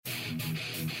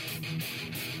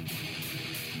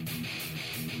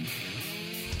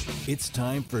It's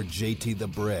time for JT the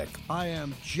Brick. I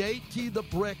am JT the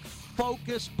Brick,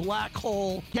 focused black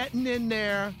hole, getting in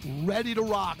there, ready to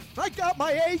rock. I got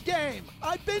my A game.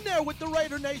 I've been there with the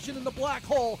Raider Nation in the black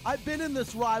hole. I've been in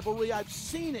this rivalry. I've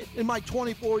seen it in my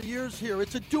 24 years here.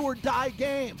 It's a do-or-die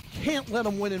game. Can't let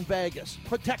them win in Vegas.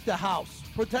 Protect the house.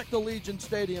 Protect the Legion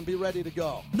Stadium. Be ready to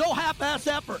go. No half-ass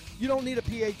effort. You don't need a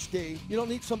PhD. You don't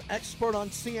need some expert on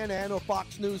CNN or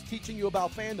Fox News teaching you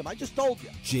about fandom. I just told you.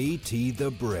 JT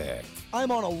the Brick.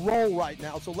 I'm on a roll right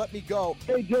now, so let me go.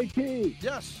 Hey, JT.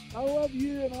 Yes. I love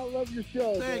you and I love your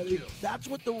show. Thank buddy. you. That's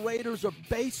what the Raiders are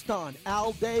based on.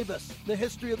 Al Davis, the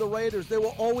history of the Raiders. They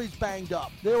were always banged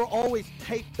up. They were always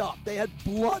taped up. They had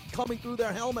blood coming through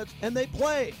their helmets, and they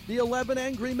played the 11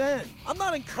 Angry Men. I'm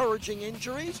not encouraging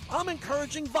injuries. I'm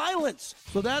encouraging violence.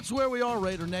 So that's where we are,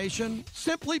 Raider Nation.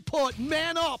 Simply put,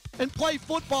 man up and play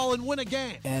football and win a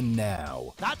game. And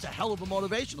now, That's a hell of a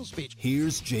motivational speech.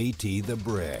 here's JT the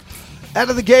Brick. Out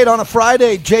of the gate on a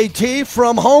Friday, JT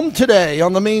from home today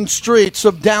on the mean streets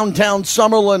of downtown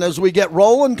Summerlin as we get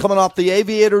rolling, coming off the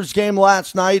Aviators game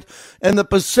last night and the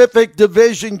Pacific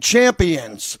Division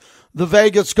champions, the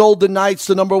Vegas Golden Knights,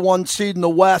 the number one seed in the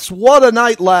West. What a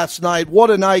night last night.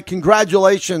 What a night.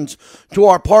 Congratulations to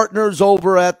our partners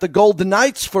over at the Golden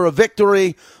Knights for a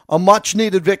victory, a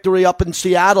much-needed victory up in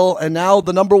Seattle, and now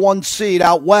the number one seed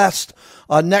out west.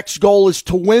 Next goal is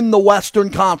to win the Western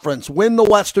Conference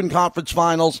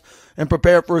Finals, and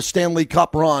prepare for a Stanley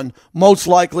Cup run, most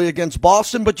likely against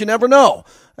Boston, but you never know.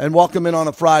 And welcome in on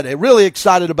a Friday. Really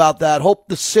excited about that. Hope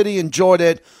the city enjoyed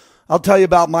it. I'll tell you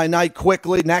about my night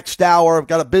quickly. Next hour, I've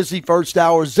got a busy first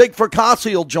hour. Zig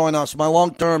Fracassi will join us, my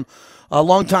longtime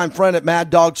friend at Mad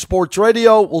Dog Sports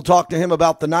Radio. We'll talk to him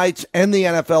about the Knights and the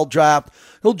NFL draft.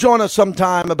 He'll join us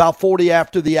sometime about 40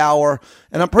 after the hour.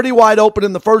 And I'm pretty wide open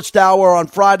in the first hour. On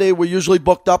Friday, we're usually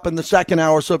booked up in the second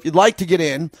hour. So if you'd like to get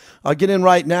in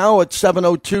right now at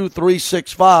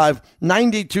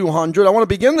 702-365-9200. I want to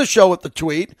begin the show with the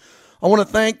tweet. I want to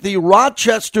thank the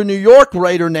Rochester, New York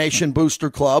Raider Nation Booster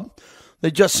Club. They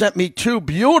just sent me two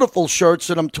beautiful shirts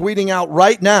that I'm tweeting out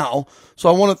right now. So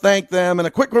I want to thank them. And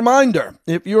a quick reminder,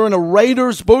 if you're in a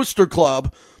Raiders Booster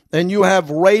Club and you have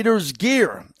Raiders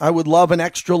gear, I would love an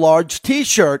extra large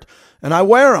t-shirt. And I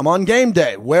wear them on game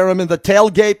day. Wear them in the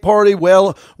tailgate party.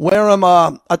 Wear them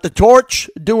at the Torch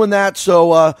doing that.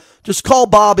 So just call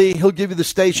Bobby. He'll give you the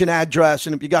station address.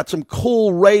 And if you got some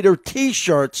cool Raider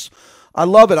t-shirts, I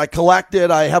love it. I collect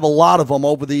it. I have a lot of them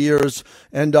over the years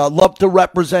and love to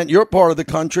represent your part of the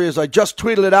country. As I just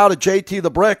tweeted it out at JT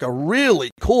the Brick, a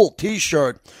really cool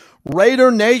t-shirt. Raider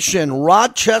Nation,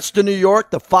 Rochester, New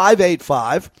York, the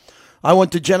 585. I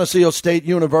went to Geneseo State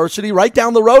University, right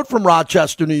down the road from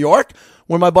Rochester, New York,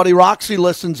 where my buddy Roxy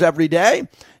listens every day.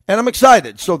 And I'm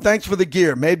excited. So thanks for the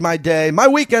gear. Made my day. My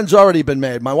weekend's already been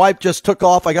made. My wife just took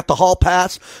off. I got the hall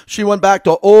pass. She went back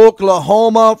to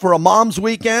Oklahoma for a mom's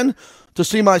weekend to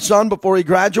see my son before he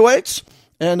graduates.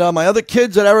 And my other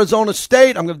kids at Arizona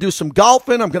State, I'm going to do some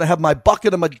golfing. I'm going to have my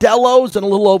bucket of Modelo's in a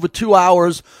little over 2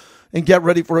 hours and get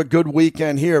ready for a good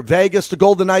weekend here. Vegas, the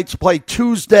Golden Knights play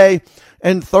Tuesday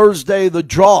and Thursday. The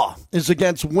draw is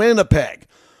against Winnipeg.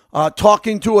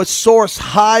 Talking to a source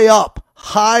high up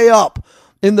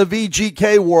in the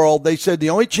VGK world, they said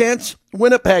the only chance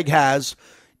Winnipeg has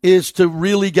is to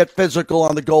really get physical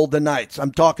on the Golden Knights.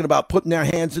 I'm talking about putting their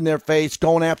hands in their face,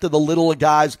 going after the little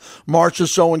guys,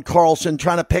 Marchessault and Carlson,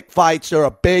 trying to pick fights. They're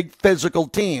a big physical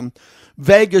team.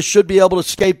 Vegas should be able to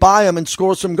skate by them and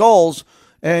score some goals,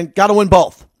 and got to win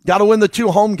both. Got to win the two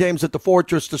home games at the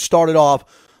Fortress to start it off.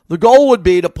 The goal would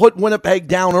be to put Winnipeg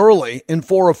down early in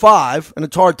 4 or 5, and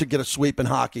it's hard to get a sweep in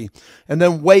hockey, and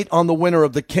then wait on the winner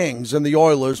of the Kings and the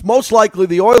Oilers, most likely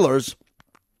the Oilers.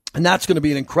 And that's going to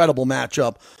be an incredible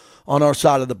matchup on our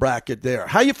side of the bracket there.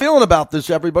 How you feeling about this,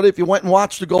 everybody? If you went and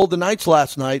watched the Golden Knights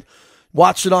last night,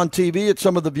 watched it on TV at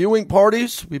some of the viewing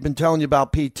parties, we've been telling you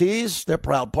about PTs, their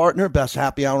proud partner, best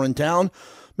happy hour in town.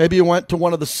 Maybe you went to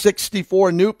one of the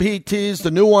 64 new PTs,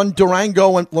 the new one,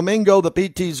 Durango and Flamingo, the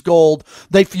PTs Gold.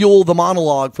 They fuel the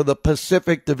monologue for the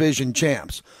Pacific Division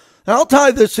champs. And I'll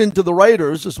tie this into the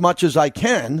Raiders as much as I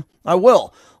can. I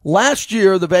will. Last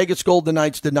year, the Vegas Golden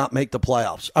Knights did not make the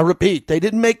playoffs. I repeat, they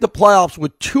didn't make the playoffs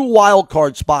with 2 wild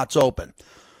card spots open.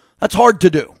 That's hard to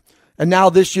do. And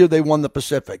now this year they won the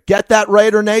Pacific. Get that,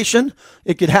 Raider Nation?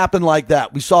 It could happen like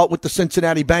that. We saw it with the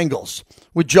Cincinnati Bengals,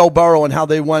 with Joe Burrow and how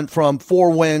they went from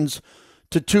 4 wins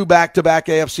to 2 back-to-back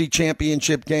AFC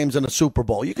championship games and a Super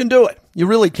Bowl. You can do it. You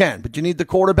really can. But you need the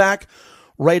quarterback.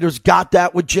 Raiders got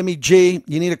that with Jimmy G.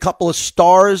 You need a couple of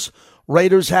stars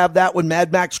Raiders have that with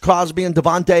Mad Max Crosby and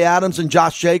Devontae Adams and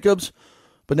Josh Jacobs.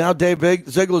 But now Dave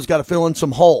Ziegler's got to fill in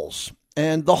some holes.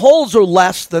 And the holes are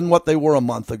less than what they were a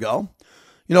month ago.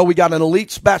 You know, we got an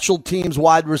elite special teams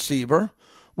wide receiver,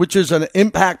 which is an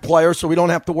impact player, so we don't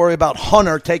have to worry about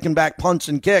Hunter taking back punts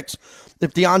and kicks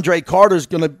if DeAndre Carter's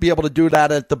going to be able to do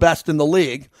that at the best in the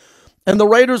league. And the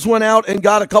Raiders went out and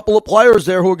got a couple of players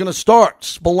there who are going to start.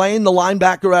 Spillane, the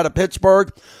linebacker out of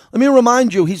Pittsburgh. Let me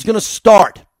remind you, he's going to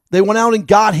start. They went out and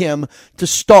got him to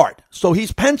start. So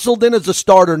he's penciled in as a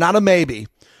starter, not a maybe.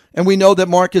 And we know that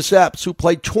Marcus Epps, who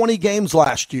played 20 games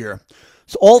last year,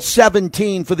 so all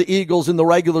 17 for the Eagles in the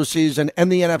regular season and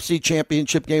the NFC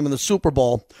Championship game in the Super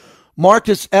Bowl.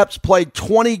 Marcus Epps played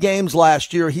 20 games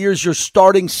last year. Here's your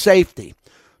starting safety.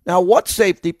 Now, what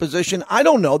safety position? I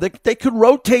don't know. They could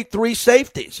rotate 3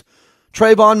 safeties.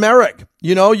 Trayvon Merrick.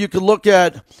 You know, you could look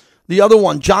at the other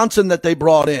one, Johnson, that they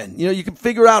brought in. You know, you can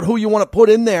figure out who you want to put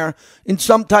in there in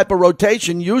some type of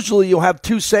rotation. Usually you'll have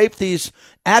 2 safeties,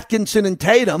 Atkinson and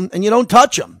Tatum, and you don't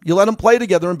touch them. You let them play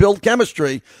together and build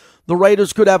chemistry. The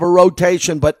Raiders could have a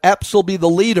rotation, but Epps will be the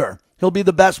leader. He'll be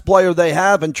the best player they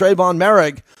have, and Trayvon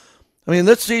Merrick, I mean,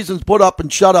 this season's put up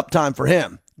and shut up time for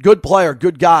him. Good player,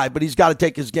 good guy, but he's got to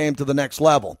take his game to the next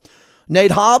level.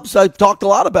 Nate Hobbs, I've talked a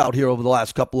lot about here over the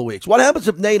last couple of weeks. What happens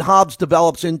if Nate Hobbs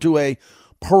develops into a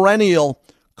perennial,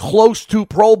 close to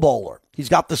Pro Bowler? He's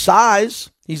got the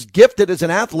size. He's gifted as an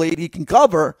athlete. He can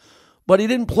cover, but he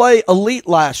didn't play elite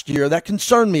last year. That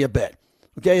concerned me a bit.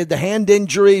 Okay, the hand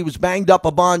injury, he was banged up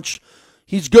a bunch.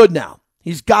 He's good now.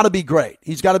 He's got to be great.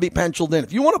 He's got to be penciled in.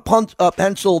 If you want to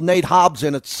pencil Nate Hobbs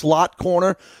in at slot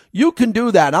corner, you can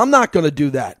do that. I'm not going to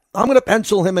do that. I'm going to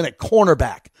pencil him in at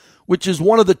cornerback, which is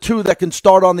one of the 2 that can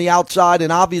start on the outside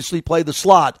and obviously play the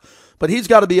slot. But he's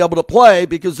got to be able to play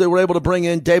because they were able to bring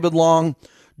in David Long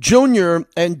Jr.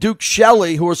 and Duke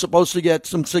Shelley, who are supposed to get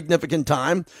some significant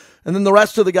time. And then the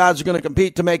rest of the guys are going to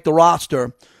compete to make the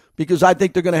roster, because I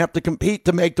think they're going to have to compete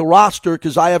to make the roster,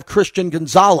 because I have Christian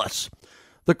Gonzalez,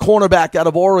 the cornerback out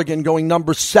of Oregon, going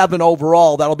number 7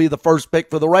 overall. That'll be the first pick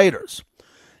for the Raiders.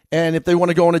 And if they want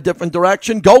to go in a different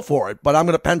direction, go for it. But I'm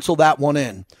going to pencil that one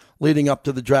in leading up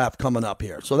to the draft coming up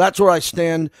here. So that's where I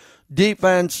stand.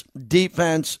 Defense,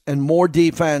 and more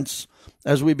defense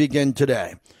as we begin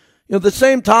today. You know, the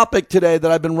same topic today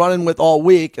that I've been running with all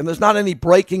week, and there's not any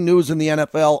breaking news in the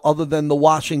NFL other than the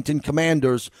Washington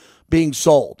Commanders being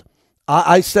sold.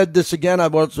 I said this again. I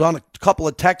was on a couple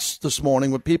of texts this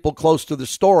morning with people close to the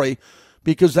story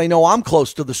because they know I'm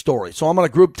close to the story. So I'm on a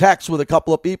group text with a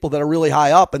couple of people that are really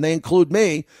high up, and they include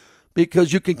me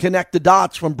because you can connect the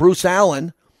dots from Bruce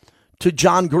Allen to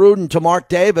John Gruden to Mark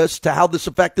Davis to how this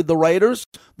affected the Raiders.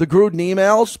 The Gruden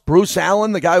emails, Bruce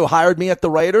Allen, the guy who hired me at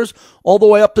the Raiders, all the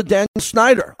way up to Dan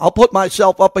Snyder. I'll put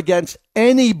myself up against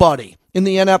anybody in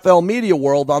the NFL media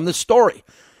world on this story.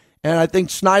 And I think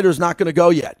Snyder's not going to go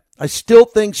yet. I still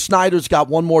think Snyder's got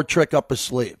one more trick up his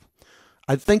sleeve.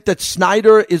 I think that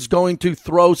Snyder is going to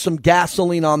throw some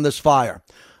gasoline on this fire.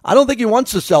 I don't think he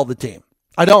wants to sell the team.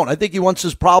 I don't. I think he wants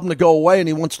his problem to go away and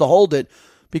he wants to hold it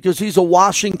because he's a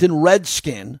Washington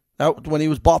Redskin. When he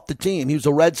was bought the team, he was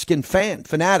a Redskin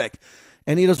fanatic,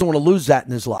 and he doesn't want to lose that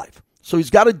in his life. So he's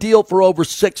got a deal for over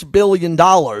 $6 billion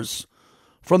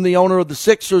from the owner of the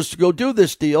Sixers to go do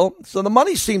this deal. So the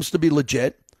money seems to be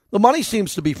legit. The money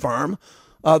seems to be firm.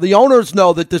 The owners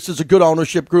know that this is a good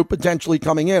ownership group potentially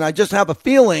coming in. I just have a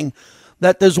feeling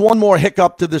that there's one more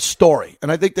hiccup to this story.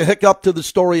 And I think the hiccup to the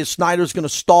story is Snyder's going to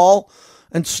stall,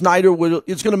 and Snyder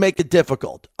is going to make it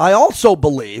difficult. I also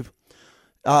believe,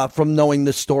 from knowing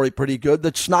this story pretty good,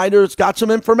 that Snyder's got some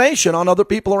information on other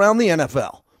people around the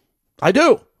NFL. I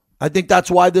do. I think that's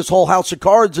why this whole house of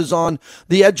cards is on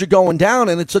the edge of going down,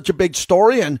 and it's such a big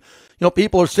story. And, you know,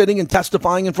 people are sitting and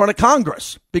testifying in front of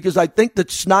Congress because I think that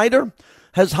Snyder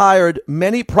has hired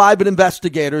many private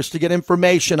investigators to get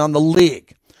information on the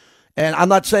league. And I'm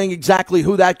not saying exactly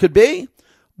who that could be,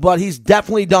 but he's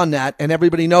definitely done that, and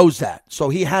everybody knows that. So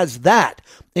he has that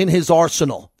in his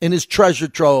arsenal, in his treasure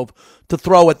trove to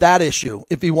throw at that issue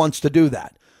if he wants to do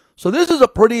that. So this is a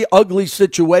pretty ugly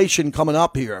situation coming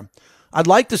up here. I'd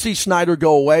like to see Snyder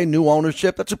go away, new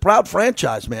ownership. That's a proud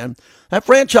franchise, man. That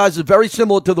franchise is very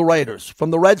similar to the Raiders.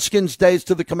 From the Redskins days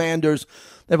to the Commanders,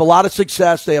 they have a lot of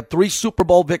success. They have 3 Super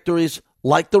Bowl victories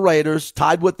like the Raiders,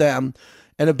 tied with them,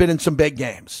 and have been in some big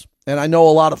games. And I know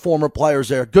a lot of former players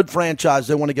there. Good franchise.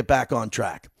 They want to get back on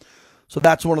track. So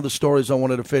that's one of the stories I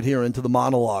wanted to fit here into the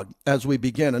monologue as we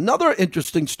begin. Another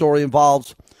interesting story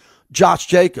involves Josh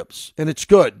Jacobs, and it's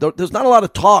good. There's not a lot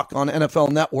of talk on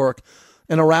NFL Network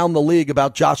and around the league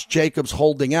about Josh Jacobs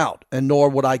holding out, and nor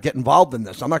would I get involved in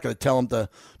this. I'm not going to tell him to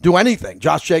do anything.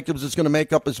 Josh Jacobs is going to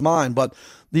make up his mind. But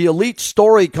the elite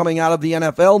story coming out of the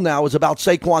NFL now is about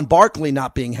Saquon Barkley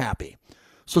not being happy.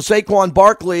 So Saquon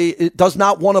Barkley does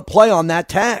not want to play on that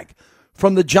tag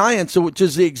from the Giants, which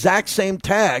is the exact same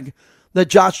tag that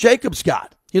Josh Jacobs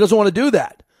got. He doesn't want to do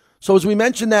that. So as we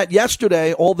mentioned that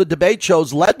yesterday, all the debate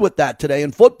shows led with that today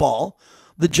in football.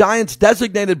 The Giants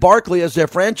designated Barkley as their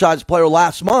franchise player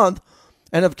last month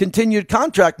and have continued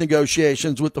contract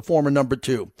negotiations with the former number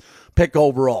 2 pick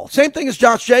overall. Same thing as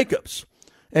Josh Jacobs.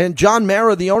 And John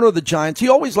Mara, the owner of the Giants, he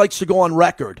always likes to go on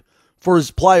record for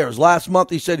his players. Last month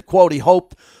he said, quote, he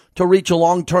hoped to reach a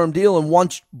long-term deal and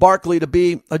wants Barkley to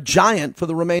be a Giant for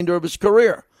the remainder of his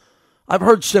career. I've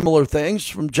heard similar things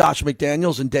from Josh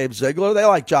McDaniels and Dave Ziegler. They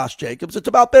like Josh Jacobs. It's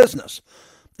about business.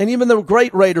 And even the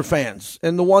great Raider fans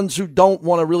and the ones who don't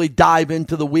want to really dive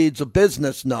into the weeds of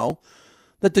business know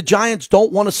that the Giants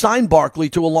don't want to sign Barkley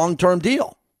to a long-term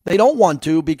deal. They don't want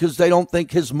to because they don't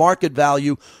think his market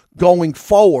value going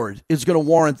forward is going to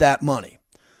warrant that money.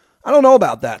 I don't know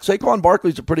about that. Saquon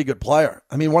Barkley's a pretty good player.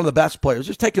 I mean, one of the best players.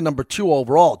 He's taken number 2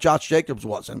 overall. Josh Jacobs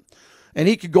wasn't. And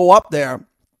he could go up there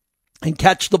and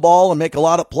catch the ball and make a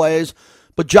lot of plays.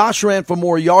 But Josh ran for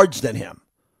more yards than him.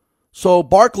 So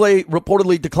Barkley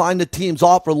reportedly declined the team's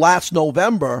offer last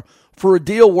November for a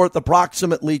deal worth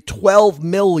approximately $12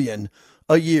 million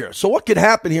a year. So what could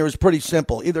happen here is pretty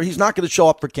simple. Either he's not going to show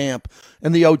up for camp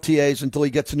and the OTAs until he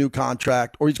gets a new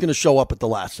contract, or he's going to show up at the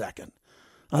last second.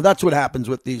 That's what happens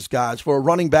with these guys. For a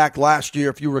running back last year,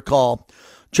 if you recall,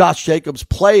 Josh Jacobs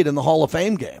played in the Hall of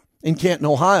Fame game in Canton,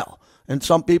 Ohio. And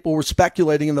some people were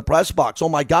speculating in the press box, oh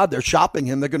my God, they're shopping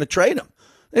him. They're going to trade him.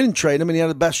 They didn't trade him, and he had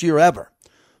the best year ever.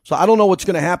 So I don't know what's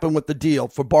going to happen with the deal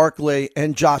for Barkley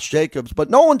and Josh Jacobs, but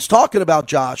no one's talking about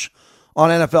Josh on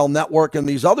NFL Network and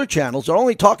these other channels. They're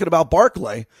only talking about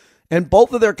Barkley, and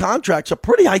both of their contracts are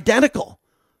pretty identical.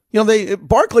 You know,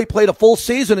 Barkley played a full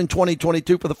season in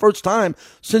 2022 for the first time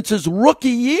since his rookie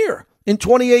year in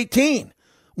 2018,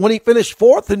 when he finished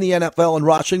 4th in the NFL in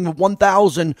rushing with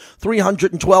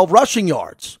 1,312 rushing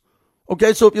yards.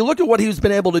 Okay, so if you look at what he's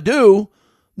been able to do,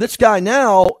 this guy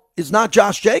now is not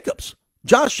Josh Jacobs.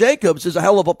 Josh Jacobs is a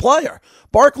hell of a player.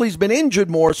 Barkley's been injured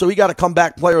more, so he got a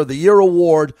Comeback Player of the Year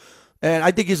award. And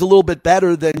I think he's a little bit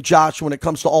better than Josh when it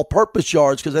comes to all-purpose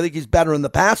yards because I think he's better in the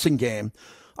passing game.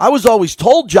 I was always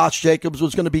told Josh Jacobs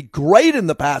was going to be great in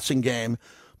the passing game,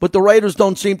 but the Raiders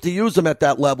don't seem to use him at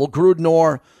that level. Gruden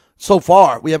or so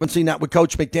far, we haven't seen that with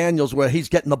Coach McDaniels where he's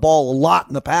getting the ball a lot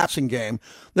in the passing game.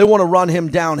 They want to run him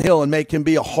downhill and make him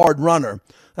be a hard runner.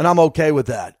 And I'm okay with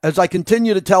that. As I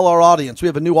continue to tell our audience, we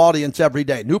have a new audience every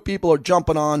day. New people are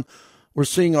jumping on. We're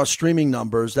seeing our streaming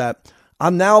numbers that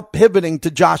I'm now pivoting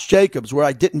to Josh Jacobs where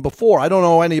I didn't before. I don't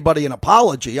owe anybody an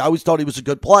apology. I always thought he was a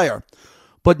good player.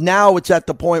 But now it's at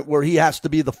the point where he has to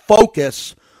be the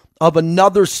focus of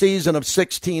another season of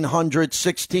 1,600,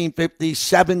 1,650,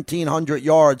 1,700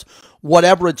 yards,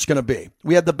 whatever it's going to be.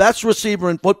 We had the best receiver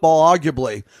in football,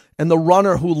 arguably, and the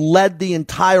runner who led the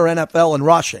entire NFL in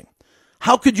rushing.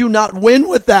 How could you not win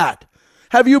with that?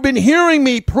 Have you been hearing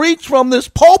me preach from this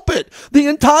pulpit the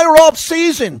entire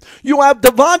offseason? You have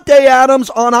Davante Adams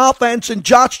on offense and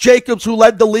Josh Jacobs, who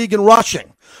led the league in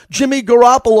rushing. Jimmy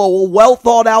Garoppolo, a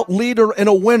well-thought-out leader and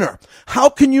a winner. How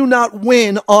can you not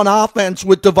win on offense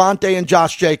with Davante and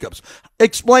Josh Jacobs?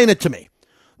 Explain it to me.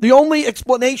 The only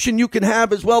explanation you can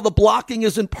have is, well, the blocking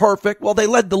isn't perfect. Well, they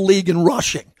led the league in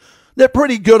rushing. They're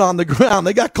pretty good on the ground.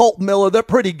 They got Colton Miller. They're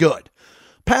pretty good.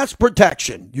 Pass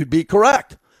protection, you'd be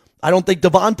correct. I don't think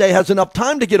Davante has enough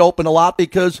time to get open a lot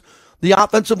because the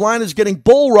offensive line is getting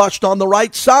bull rushed on the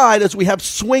right side as we have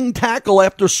swing tackle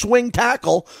after swing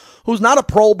tackle who's not a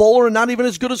Pro Bowler and not even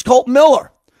as good as Colton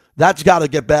Miller. That's got to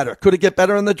get better. Could it get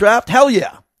better in the draft? Hell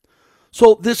yeah.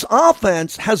 So this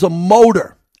offense has a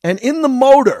motor, and in the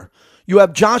motor, you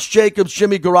have Josh Jacobs,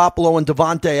 Jimmy Garoppolo, and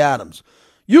Davante Adams.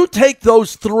 You take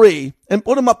those three and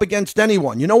put them up against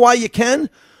anyone. You know why you can?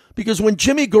 Because when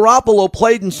Jimmy Garoppolo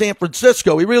played in San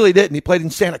Francisco, he really didn't. He played in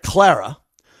Santa Clara.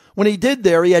 When he did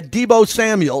there, he had Deebo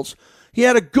Samuels. He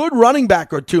had a good running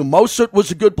back or two. Mostert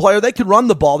was a good player. They could run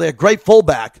the ball. They had great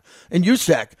fullback in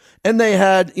Usek. And they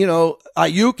had,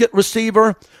 Ayuk at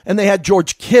receiver, and they had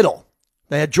George Kittle.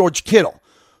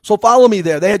 So follow me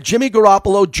there. They had Jimmy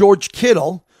Garoppolo, George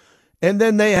Kittle, and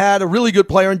then they had a really good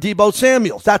player in Deebo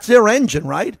Samuels. That's their engine,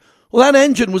 right? Well, that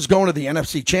engine was going to the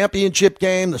NFC Championship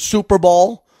game, the Super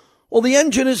Bowl. Well, the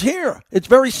engine is here. It's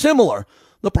very similar.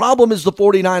 The problem is the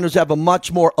 49ers have a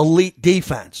much more elite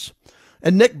defense.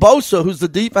 And Nick Bosa, who's the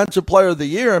defensive player of the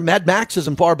year, Mad Max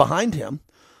isn't far behind him.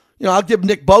 I'll give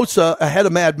Nick Bosa ahead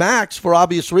of Mad Max for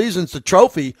obvious reasons, the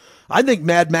trophy. I think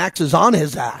Mad Max is on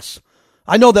his ass.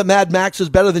 I know that Mad Max is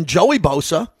better than Joey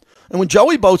Bosa. And when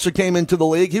Joey Bosa came into the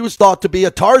league, he was thought to be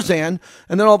a Tarzan.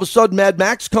 And then all of a sudden, Mad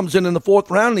Max comes in the fourth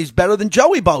round, and he's better than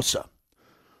Joey Bosa.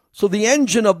 So the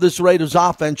engine of this Raiders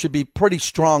offense should be pretty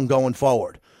strong going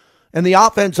forward. And the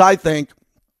offense, I think,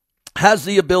 has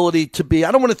the ability to be,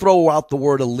 I don't want to throw out the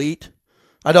word elite.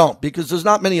 I don't, because there's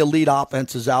not many elite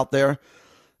offenses out there.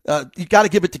 You got to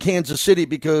give it to Kansas City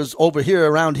because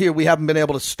around here, we haven't been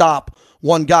able to stop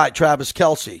one guy, Travis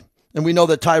Kelce. And we know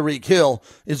that Tyreek Hill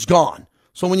is gone.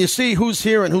 So when you see who's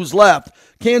here and who's left,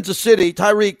 Kansas City,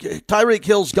 Tyreek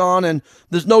Hill's gone, and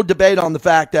there's no debate on the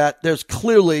fact that there's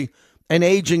clearly an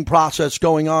aging process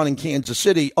going on in Kansas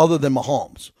City other than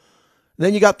Mahomes.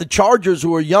 Then you got the Chargers,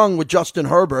 who are young with Justin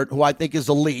Herbert, who I think is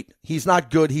elite. He's not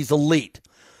good. He's elite.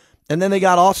 And then they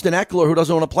got Austin Eckler, who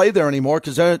doesn't want to play there anymore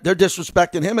because they're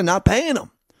disrespecting him and not paying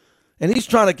him. And he's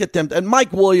trying to get them. And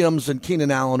Mike Williams and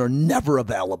Keenan Allen are never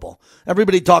available.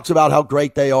 Everybody talks about how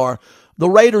great they are. The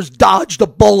Raiders dodged a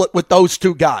bullet with those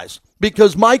two guys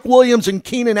because Mike Williams and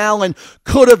Keenan Allen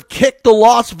could have kicked the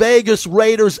Las Vegas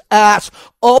Raiders' ass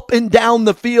up and down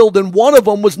the field, and one of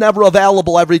them was never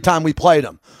available every time we played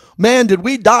him. Man, did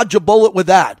we dodge a bullet with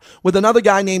that. With another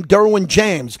guy named Derwin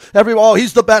James.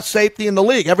 He's the best safety in the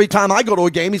league. Every time I go to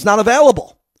a game, he's not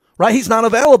available. Right? He's not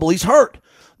available. He's hurt.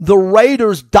 The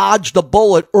Raiders dodged a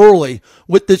bullet early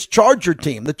with this Charger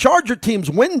team. The Charger team's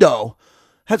window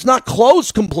has not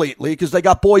closed completely because they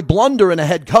got Boy Blunder and a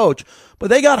head coach,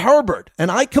 but they got Herbert. And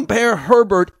I compare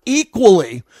Herbert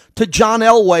equally to John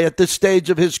Elway at this stage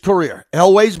of his career.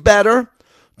 Elway's better.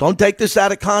 Don't take this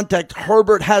out of context.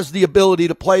 Herbert has the ability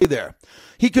to play there.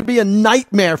 He could be a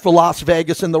nightmare for Las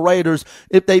Vegas and the Raiders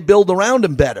if they build around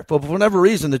him better. But for whatever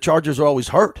reason, the Chargers are always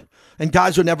hurt, and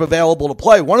guys are never available to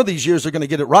play. One of these years they're going to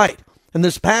get it right. And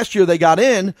this past year they got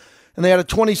in, and they had a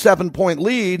 27-point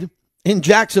lead in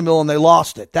Jacksonville, and they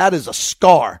lost it. That is a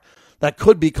scar that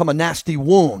could become a nasty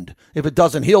wound if it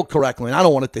doesn't heal correctly, and I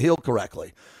don't want it to heal correctly.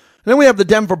 And then we have the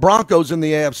Denver Broncos in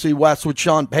the AFC West with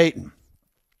Sean Payton.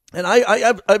 And I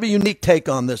have a unique take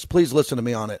on this. Please listen to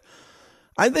me on it.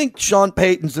 I think Sean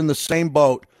Payton's in the same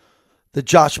boat that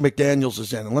Josh McDaniels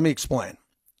is in. And let me explain.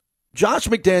 Josh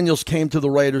McDaniels came to the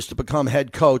Raiders to become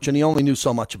head coach, and he only knew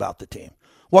so much about the team.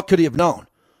 What could he have known?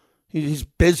 He's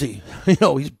busy.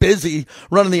 He's busy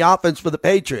running the offense for the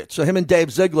Patriots. So him and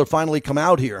Dave Ziegler finally come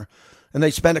out here, and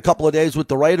they spend a couple of days with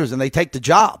the Raiders, and they take the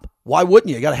job. Why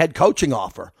wouldn't you? You got a head coaching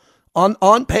offer.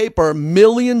 On paper,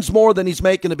 millions more than he's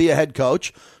making to be a head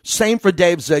coach. Same for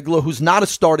Dave Ziegler, who's not a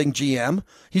starting GM.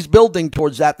 He's building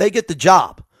towards that. They get the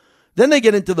job. Then they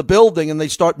get into the building and they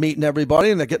start meeting everybody,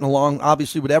 and they're getting along,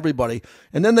 obviously, with everybody.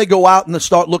 And then they go out and they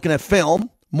start looking at film,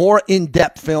 more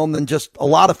in-depth film than just a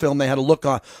lot of film they had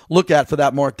to look at for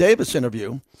that Mark Davis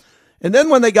interview. And then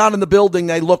when they got in the building,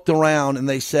 they looked around and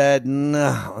they said,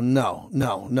 no,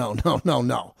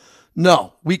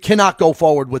 we cannot go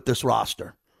forward with this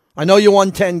roster. I know you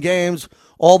won 10 games.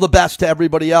 All the best to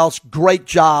everybody else. Great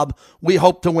job. We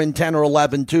hope to win 10 or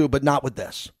 11 too, but not with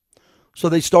this. So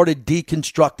they started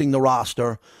deconstructing the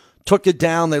roster, took it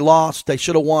down. They lost. They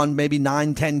should have won maybe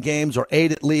 9, 10 games or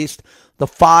 8 at least. The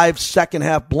 5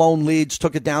 second-half blown leads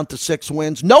took it down to 6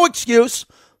 wins. No excuse.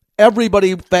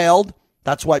 Everybody failed.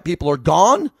 That's why people are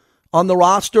gone on the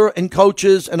roster, and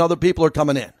coaches and other people are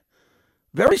coming in.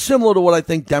 Very similar to what I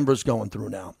think Denver's going through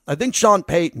now. I think Sean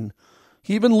Payton,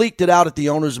 he even leaked it out at the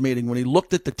owners' meeting when he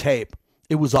looked at the tape.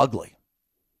 It was ugly.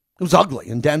 It was ugly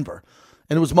in Denver.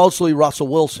 And it was mostly Russell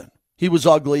Wilson. He was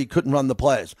ugly. He couldn't run the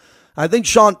plays. I think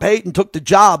Sean Payton took the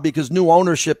job because new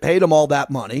ownership paid him all that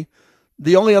money.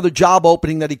 The only other job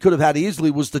opening that he could have had easily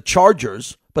was the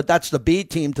Chargers, but that's the B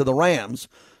team to the Rams.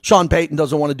 Sean Payton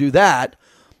doesn't want to do that.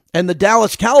 And the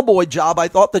Dallas Cowboy job, I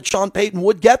thought that Sean Payton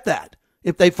would get that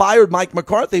if they fired Mike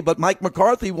McCarthy, but Mike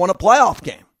McCarthy won a playoff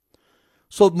game.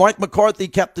 So Mike McCarthy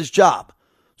kept his job.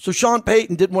 So Sean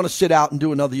Payton didn't want to sit out and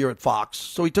do another year at Fox,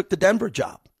 so he took the Denver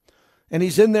job. And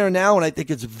he's in there now, and I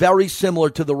think it's very similar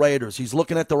to the Raiders. He's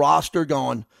looking at the roster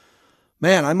going,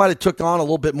 man, I might have took on a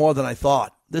little bit more than I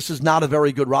thought. This is not a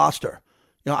very good roster.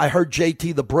 I heard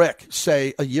JT the Brick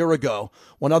say a year ago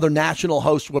when other national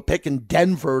hosts were picking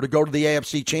Denver to go to the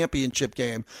AFC Championship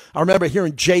game. I remember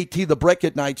hearing JT the Brick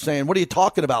at night saying, what are you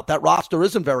talking about? That roster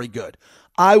isn't very good.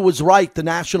 I was right. The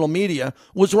national media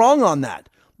was wrong on that.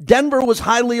 Denver was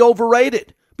highly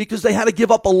overrated because they had to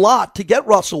give up a lot to get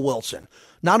Russell Wilson.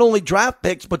 Not only draft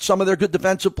picks, but some of their good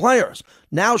defensive players.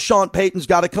 Now Sean Payton's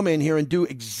got to come in here and do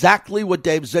exactly what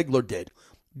Dave Ziegler did.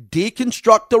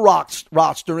 Deconstruct the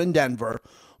roster in Denver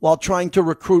while trying to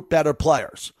recruit better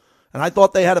players. And I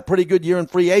thought they had a pretty good year in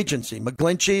free agency.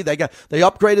 McGlinchey, they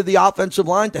upgraded the offensive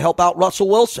line to help out Russell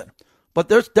Wilson. But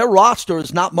their roster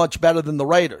is not much better than the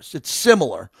Raiders. It's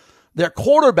similar. Their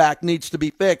quarterback needs to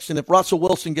be fixed. And if Russell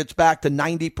Wilson gets back to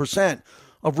 90%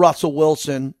 of Russell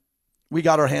Wilson, we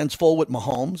got our hands full with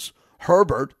Mahomes,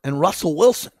 Herbert, and Russell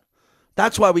Wilson.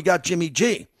 That's why we got Jimmy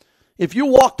G. If you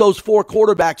walk those 4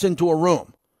 quarterbacks into a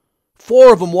room,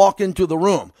 4 of them walk into the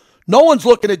room, no one's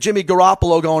looking at Jimmy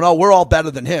Garoppolo going, oh, we're all better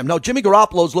than him. No, Jimmy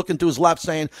Garoppolo's looking to his left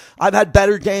saying, I've had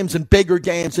better games and bigger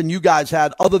games than you guys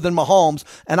had other than Mahomes,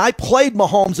 and I played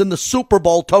Mahomes in the Super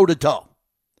Bowl toe-to-toe.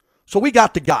 So we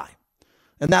got the guy.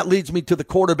 And that leads me to the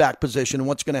quarterback position and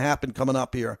what's going to happen coming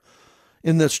up here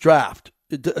in this draft.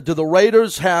 Do the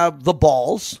Raiders have the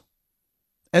balls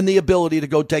and the ability to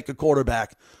go take a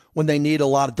quarterback when they need a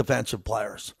lot of defensive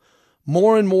players?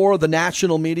 More and more, the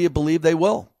national media believe they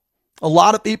will. A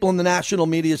lot of people in the national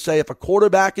media say if a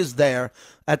quarterback is there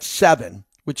at 7,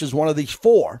 which is one of these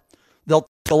 4, they'll take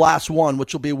the last one,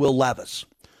 which will be Will Levis.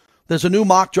 There's a new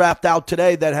mock draft out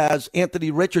today that has Anthony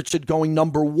Richardson going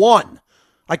number 1.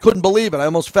 I couldn't believe it. I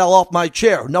almost fell off my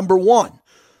chair. Number 1.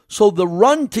 So the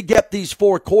run to get these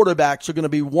 4 quarterbacks are going to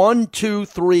be 1, 2,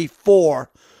 3, 4,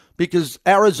 because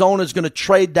Arizona is going to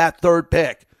trade that 3rd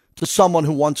pick to someone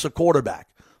who wants a quarterback.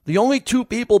 The only 2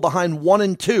 people behind 1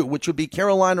 and 2, which would be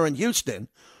Carolina and Houston,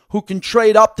 who can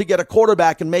trade up to get a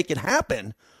quarterback and make it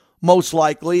happen, most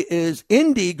likely, is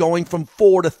Indy going from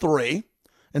 4 to 3,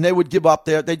 and they would give up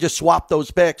they just swap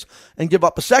those picks and give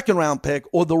up a 2nd-round pick,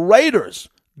 or the Raiders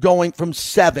going from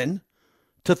 7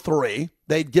 to 3.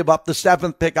 They'd give up the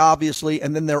 7th pick, obviously,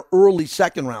 and then their early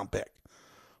 2nd-round pick,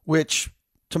 which,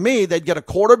 to me, they'd get a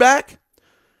quarterback,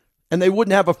 and they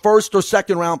wouldn't have a 1st or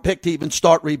 2nd-round pick to even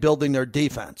start rebuilding their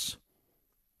defense.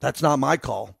 That's not my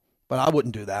call, but I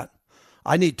wouldn't do that.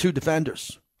 I need 2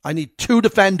 defenders. I need 2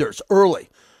 defenders early.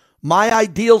 My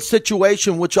ideal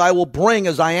situation, which I will bring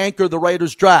as I anchor the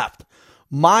Raiders draft,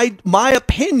 my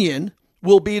opinion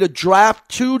will be to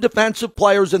draft 2 defensive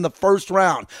players in the 1st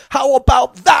round. How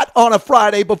about that on a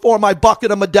Friday before my bucket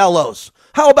of Modelo's?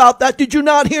 How about that? Did you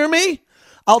not hear me?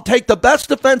 I'll take the best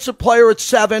defensive player at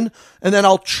 7, and then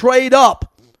I'll trade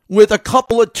up with a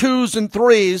couple of 2s and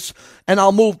 3s, and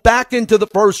I'll move back into the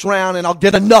 1st round, and I'll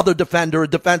get another defender, a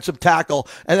defensive tackle,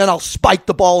 and then I'll spike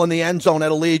the ball in the end zone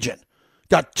at Allegiant.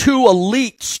 Got 2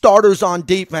 elite starters on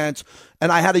defense,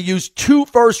 and I had to use 2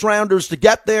 first-rounders to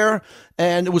get there,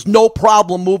 and it was no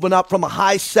problem moving up from a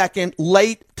high 2nd,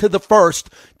 late to the 1st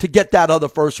to get that other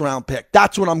 1st-round pick.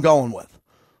 That's what I'm going with.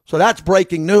 So that's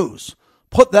breaking news.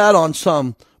 Put that on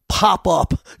some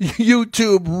pop-up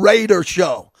YouTube Raider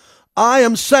show. I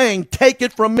am saying, take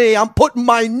it from me. I'm putting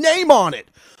my name on it.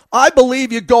 I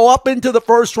believe you go up into the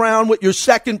 1st round with your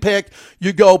 2nd pick.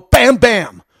 You go bam,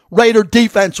 bam. Raider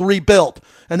defense rebuilt.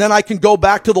 And then I can go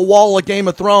back to the wall of Game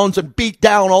of Thrones and beat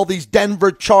down all these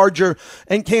Denver, Charger,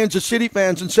 and Kansas City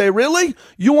fans and say, really?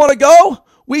 You want to go?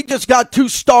 We just got 2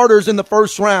 starters in the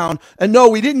 1st round. And no,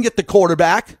 we didn't get the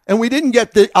quarterback, and we didn't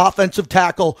get the offensive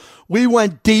tackle. We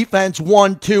went defense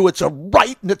 1, 2. It's a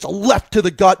right and it's a left to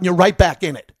the gut, and you're right back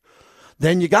in it.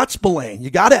 Then you got Spillane. You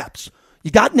got Epps.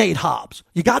 You got Nate Hobbs.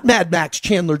 You got Mad Max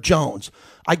Chandler Jones.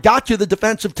 I got you the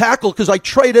defensive tackle because I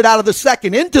traded out of the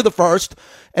 2nd into the 1st,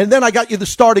 and then I got you the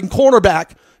starting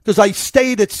cornerback because I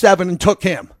stayed at 7 and took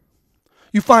him.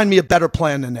 You find me a better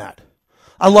plan than that.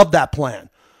 I love that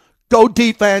plan. Go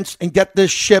defense and get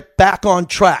this ship back on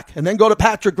track. And then go to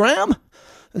Patrick Graham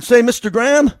and say, Mr.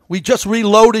 Graham, we just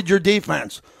reloaded your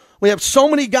defense. We have so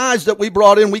many guys that we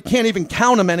brought in, we can't even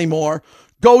count them anymore.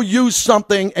 Go use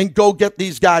something and go get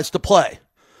these guys to play.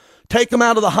 Take them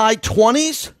out of the high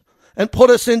 20s and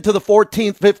put us into the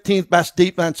 14th, 15th best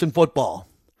defense in football.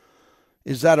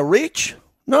 Is that a reach?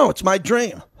 No, it's my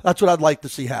dream. That's what I'd like to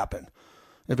see happen.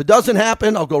 If it doesn't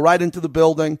happen, I'll go right into the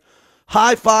building,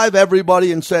 high five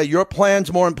everybody and say, your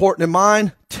plan's more important than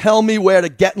mine. Tell me where to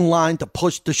get in line to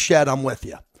push the shed. I'm with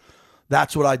you.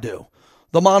 That's what I do.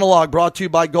 The monologue brought to you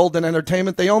by Golden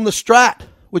Entertainment. They own the Strat,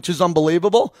 which is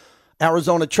unbelievable.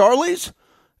 Arizona Charlie's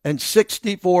and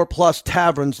 64 plus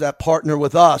taverns that partner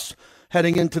with us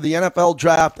heading into the NFL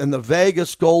draft and the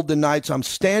Vegas Golden Knights. I'm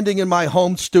standing in my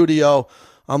home studio.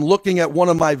 I'm looking at one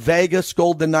of my Vegas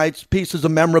Golden Knights pieces of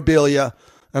memorabilia,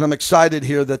 and I'm excited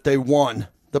here that they won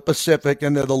the Pacific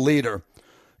and they're the leader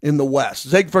in the West.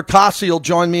 Zig Verkasi will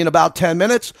join me in about 10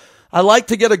 minutes. I like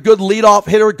to get a good leadoff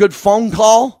hitter, a good phone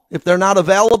call. If they're not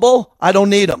available, I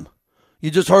don't need them. You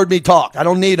just heard me talk. I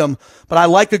don't need them, but I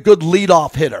like a good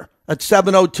leadoff hitter at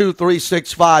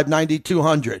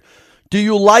 702-365-9200. Do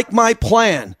you like my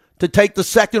plan to take the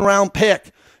 2nd round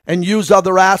pick and use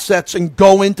other assets and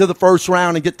go into the first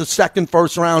round and get the second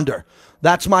first rounder.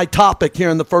 That's my topic here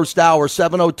in the first hour.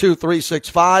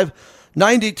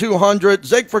 702-365-9200.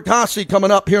 Zig Fracassi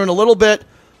coming up here in a little bit.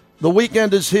 The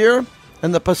weekend is here,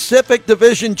 and the Pacific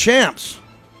Division champs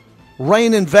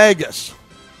reign in Vegas.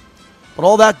 But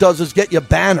all that does is get you a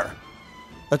banner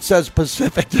that says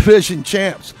Pacific Division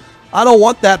champs. I don't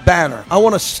want that banner. I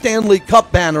want a Stanley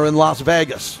Cup banner in Las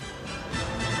Vegas.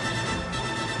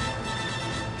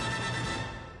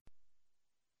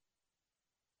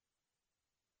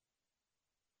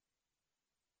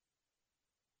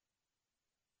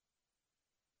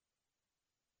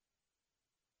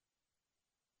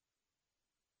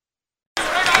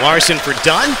 Larson for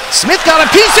Dunn. Smith got a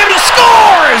piece and he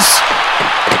scores!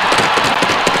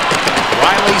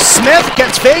 Riley Smith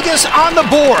gets Vegas on the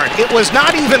board. It was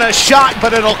not even a shot,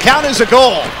 but it'll count as a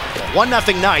goal.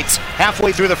 1-0 Knights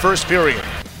halfway through the first period.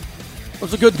 It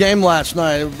was a good game last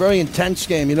night. A very intense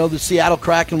game. You know, the Seattle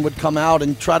Kraken would come out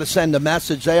and try to send a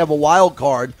message. They have a wild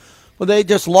card. Well, they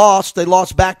just lost. They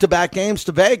lost back-to-back games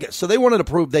to Vegas. So they wanted to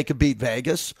prove they could beat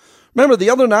Vegas. Remember,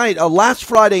 the other night, last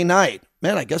Friday night,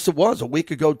 man, I guess it was a week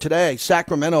ago today,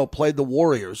 Sacramento played the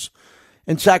Warriors.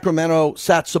 And Sacramento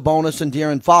sat Sabonis and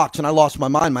De'Aaron Fox, and I lost my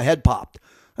mind. My head popped.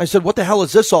 I said, what the hell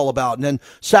is this all about? And then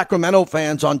Sacramento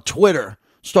fans on Twitter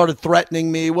started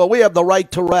threatening me. Well, we have the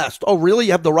right to rest. Oh, really?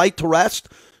 You have the right to rest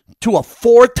to a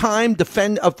four-time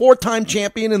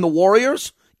champion in the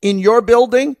Warriors in your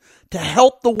building to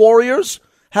help the Warriors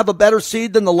have a better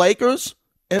seed than the Lakers?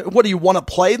 And what do you want to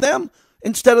play them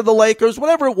instead of the Lakers?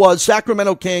 Whatever it was,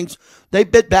 Sacramento Kings, they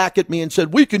bit back at me and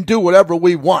said, we can do whatever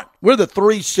we want. We're the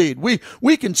 3 seed.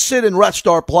 We can sit and rest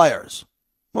our players.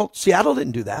 Well, Seattle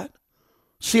didn't do that.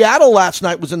 Seattle last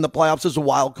night was in the playoffs as a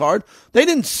wild card. They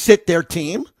didn't sit their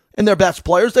team and their best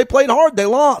players. They played hard. They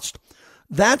lost.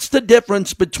 That's the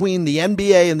difference between the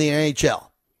NBA and the NHL.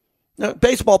 Now,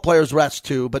 baseball players rest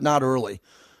too, but not early.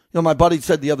 You know, my buddy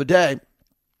said the other day,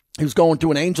 he was going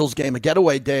to an Angels game, a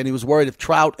getaway day, and he was worried if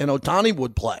Trout and Ohtani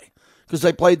would play because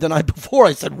they played the night before.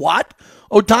 I said, what?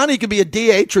 Ohtani could be a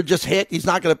DH or just hit. He's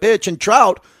not going to pitch. And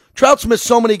Trout's missed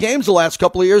so many games the last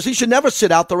couple of years, he should never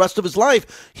sit out the rest of his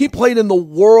life. He played in the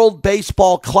World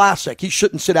Baseball Classic. He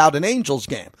shouldn't sit out an Angels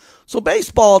game. So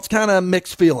baseball, it's kind of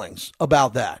mixed feelings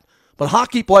about that. But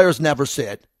hockey players never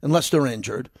sit unless they're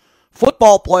injured.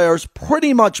 Football players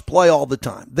pretty much play all the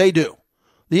time. They do.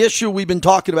 The issue we've been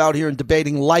talking about here and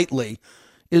debating lightly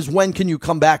is when can you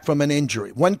come back from an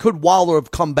injury? When could Waller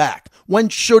have come back? When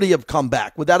should he have come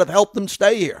back? Would that have helped him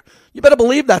stay here? You better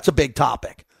believe that's a big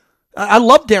topic. I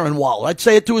love Darren Waller. I'd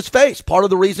say it to his face. Part of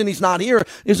the reason he's not here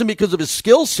isn't because of his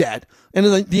skill set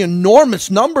and the enormous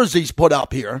numbers he's put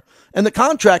up here and the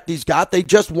contract he's got. They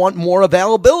just want more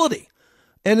availability.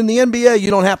 And in the NBA,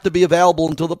 you don't have to be available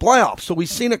until the playoffs. So we've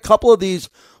seen a couple of these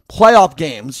playoff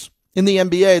games in the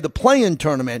NBA, the play-in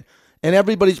tournament, and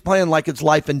everybody's playing like it's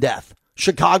life and death.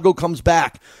 Chicago comes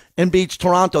back and beats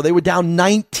Toronto. They were down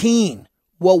 19.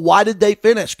 Well, why did they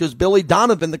finish? Because Billy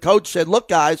Donovan, the coach, said, look,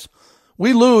 guys,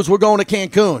 we lose. We're going to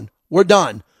Cancun. We're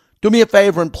done. Do me a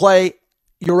favor and play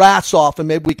your ass off, and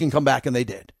maybe we can come back. And they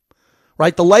did.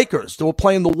 Right? The Lakers, they were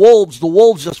playing the Wolves. The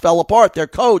Wolves just fell apart. Their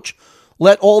coach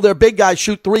let all their big guys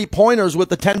shoot 3-pointers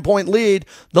with a 10-point lead.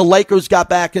 The Lakers got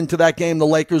back into that game. The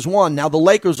Lakers won. Now the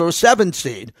Lakers are a 7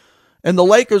 seed, and the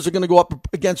Lakers are going to go up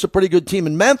against a pretty good team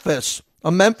in Memphis,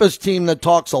 a Memphis team that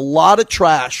talks a lot of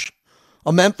trash,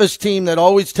 a Memphis team that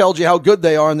always tells you how good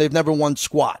they are, and they've never won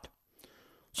squat.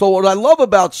 So what I love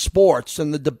about sports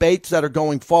and the debates that are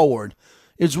going forward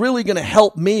is really going to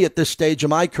help me at this stage of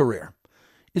my career,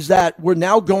 is that we're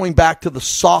now going back to the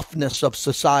softness of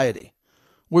society.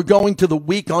 We're going to the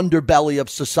weak underbelly of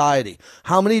society.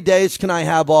 How many days can I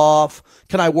have off?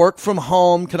 Can I work from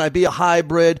home? Can I be a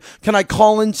hybrid? Can I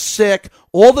call in sick?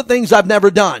 All the things I've never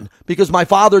done because my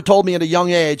father told me at a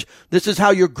young age, this is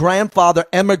how your grandfather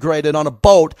emigrated on a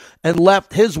boat and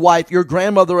left his wife, your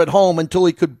grandmother, at home until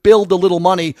he could build a little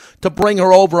money to bring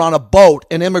her over on a boat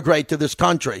and immigrate to this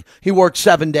country. He worked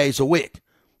 7 days a week.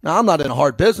 Now, I'm not in a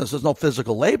hard business. There's no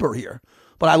physical labor here.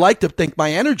 But I like to think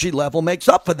my energy level makes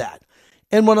up for that.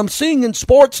 And what I'm seeing in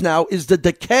sports now is the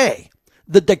decay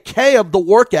of the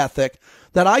work ethic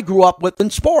that I grew up with in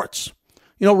sports.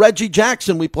 You know, Reggie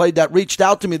Jackson, we played that, reached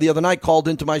out to me the other night, called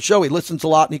into my show. He listens a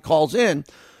lot and he calls in.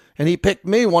 And he picked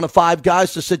me, one of 5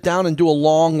 guys, to sit down and do a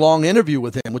long interview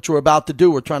with him, which we're about to do.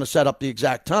 We're trying to set up the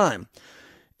exact time.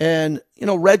 And, you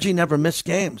know, Reggie never missed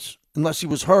games unless he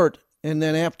was hurt. And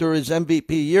then after his MVP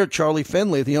year, Charlie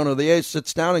Finley, the owner of the A's,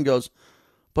 sits down and goes,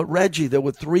 but Reggie, there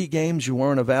were 3 games you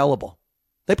weren't available.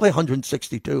 They play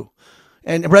 162.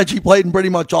 And Reggie played in pretty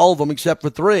much all of them except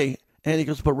for 3. And he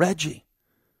goes, but Reggie,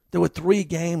 there were 3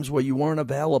 games where you weren't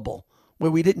available,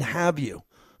 where we didn't have you.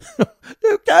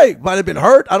 Okay, might have been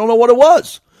hurt. I don't know what it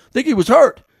was. I think he was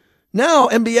hurt. Now,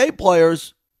 NBA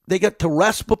players, they get to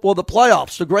rest before the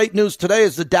playoffs. The great news today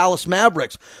is the Dallas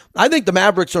Mavericks. I think the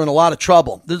Mavericks are in a lot of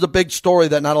trouble. There's a big story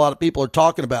that not a lot of people are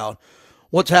talking about.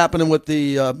 What's happening with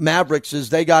the Mavericks is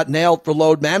they got nailed for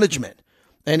load management.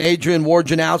 And Adrian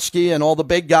Wojnarowski and all the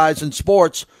big guys in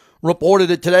sports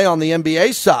reported it today on the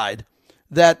NBA side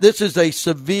that this is a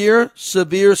severe,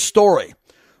 severe story.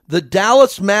 The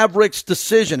Dallas Mavericks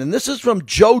decision, and this is from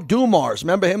Joe Dumars.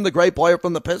 Remember him, the great player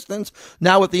from the Pistons,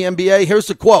 now with the NBA? Here's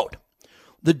the quote.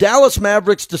 The Dallas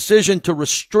Mavericks' decision to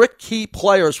restrict key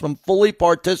players from fully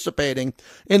participating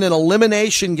in an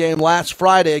elimination game last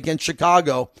Friday against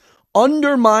Chicago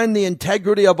undermined the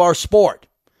integrity of our sport.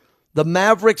 The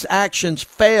Mavericks' actions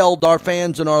failed our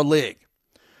fans in our league.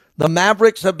 The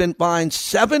Mavericks have been fined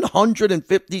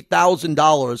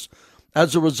 $750,000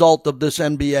 as a result of this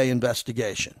NBA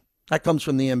investigation. That comes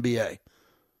from the NBA.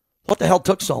 What the hell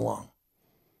took so long?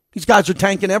 These guys are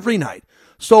tanking every night.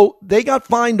 So they got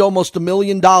fined almost $1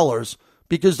 million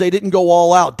because they didn't go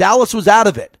all out. Dallas was out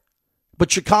of it,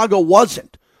 but Chicago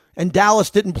wasn't. And Dallas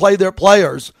didn't play their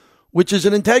players, which is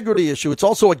an integrity issue. It's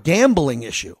also a gambling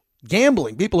issue.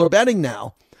 Gambling. People are betting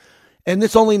now. And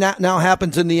this only now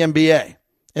happens in the NBA.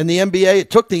 In the NBA,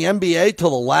 it took the NBA till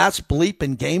the last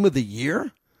bleeping game of the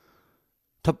year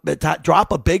to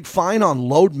drop a big fine on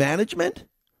load management?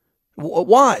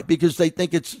 Why? Because they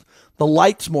think it's the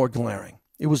light's more glaring.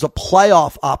 It was a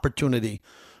playoff opportunity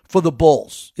for the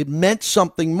Bulls. It meant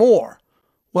something more.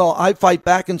 Well, I fight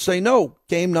back and say, no,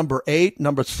 game number 8,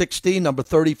 number 60, number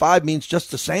 35 means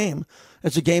just the same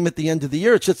as a game at the end of the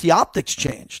year. It's just the optics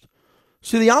changed.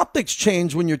 See, the optics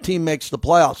change when your team makes the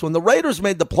playoffs. When the Raiders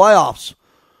made the playoffs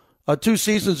 2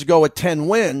 seasons ago at 10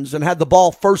 wins and had the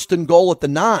ball first and goal at the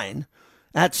 9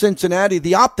 at Cincinnati,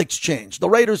 the optics changed. The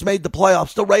Raiders made the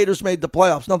playoffs. The Raiders made the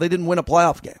playoffs. No, they didn't win a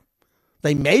playoff game.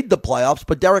 They made the playoffs,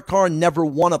 but Derek Carr never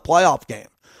won a playoff game.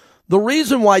 The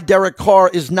reason why Derek Carr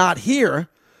is not here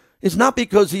is not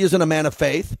because he isn't a man of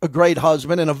faith, a great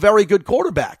husband, and a very good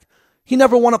quarterback. He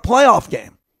never won a playoff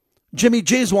game. Jimmy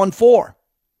G's won 4.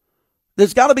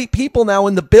 There's got to be people now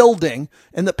in the building,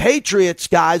 and the Patriots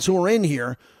guys who are in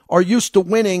here are used to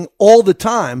winning all the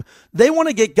time. They want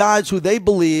to get guys who they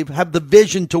believe have the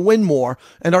vision to win more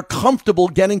and are comfortable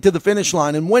getting to the finish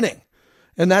line and winning.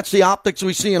 And that's the optics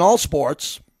we see in all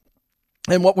sports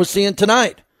and what we're seeing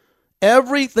tonight.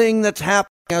 Everything that's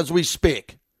happening as we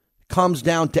speak comes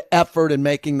down to effort in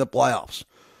making the playoffs.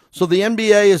 So the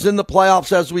NBA is in the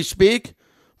playoffs as we speak,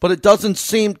 but it doesn't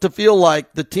seem to feel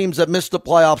like the teams that missed the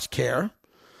playoffs care.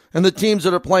 And the teams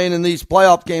that are playing in these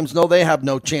playoff games know they have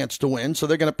no chance to win, so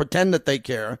they're going to pretend that they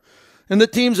care. And the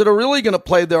teams that are really going to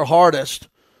play their hardest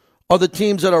are the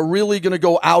teams that are really going to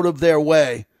go out of their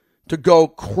way to go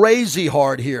crazy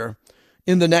hard here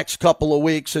in the next couple of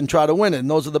weeks and try to win it. And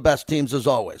those are the best teams as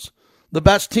always. The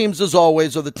best teams as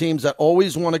always are the teams that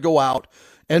always want to go out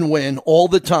and win all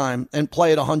the time and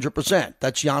play at 100%.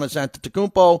 That's Giannis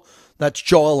Antetokounmpo. That's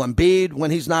Joel Embiid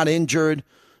when he's not injured.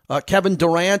 Kevin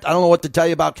Durant, I don't know what to tell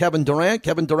you about Kevin Durant.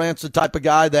 Kevin Durant's the type of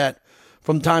guy that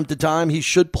from time to time he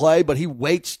should play, but he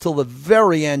waits till the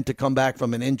very end to come back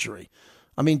from an injury.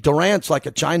 I mean, Durant's like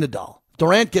a China doll.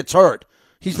 Durant gets hurt.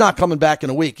 He's not coming back in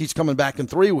a week. He's coming back in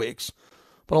 3 weeks.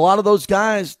 But a lot of those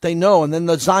guys, they know. And then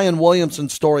the Zion Williamson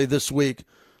story this week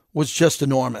was just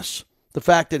enormous. The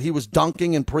fact that he was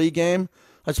dunking in pregame.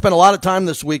 I spent a lot of time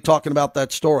this week talking about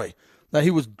that story. That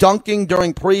he was dunking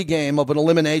during pregame of an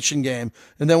elimination game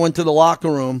and then went to the locker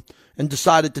room and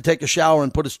decided to take a shower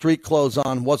and put his street clothes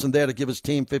on, wasn't there to give his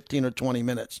team 15 or 20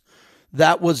 minutes.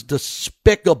 That was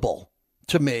despicable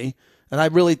to me, and I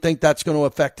really think that's going to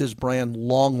affect his brand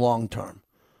long term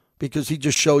because he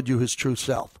just showed you his true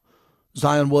self.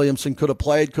 Zion Williamson could have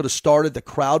played, could have started. The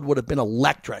crowd would have been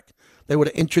electric. They would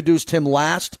have introduced him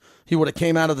last. He would have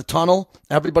came out of the tunnel.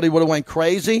 Everybody would have went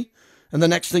crazy. And the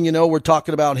next thing you know, we're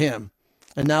talking about him.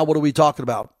 And now what are we talking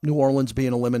about? New Orleans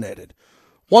being eliminated.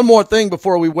 One more thing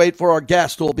before we wait for our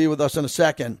guest who will be with us in a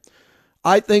second.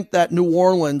 I think that New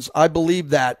Orleans, I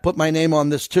believe that, put my name on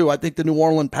this too. I think the New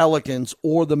Orleans Pelicans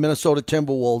or the Minnesota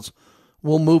Timberwolves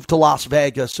will move to Las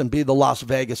Vegas and be the Las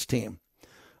Vegas team.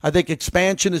 I think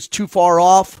expansion is too far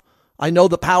off. I know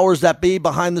the powers that be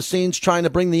behind the scenes trying to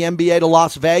bring the NBA to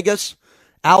Las Vegas.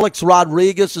 Alex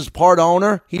Rodriguez is part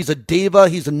owner. He's a diva.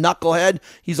 He's a knucklehead.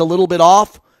 He's a little bit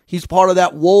off. He's part of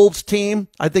that Wolves team.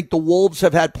 I think the Wolves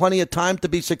have had plenty of time to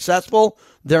be successful.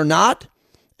 They're not.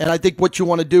 And I think what you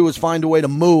want to do is find a way to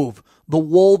move the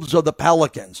Wolves or the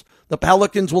Pelicans. The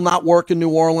Pelicans will not work in New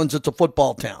Orleans. It's a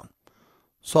football town.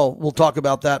 So we'll talk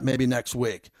about that maybe next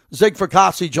week. Zig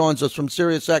Fracassi joins us from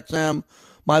SiriusXM,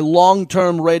 my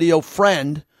long-term radio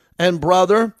friend and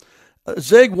brother.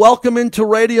 Zig, welcome into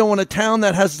radio in a town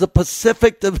that has the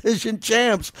Pacific Division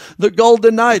champs, the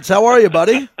Golden Knights. How are you,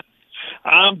 buddy?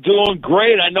 I'm doing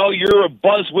great. I know you're a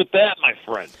buzz with that, my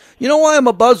friend. You know why I'm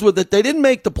a buzz with it? They didn't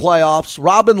make the playoffs.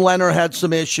 Robin Leonard had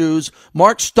some issues.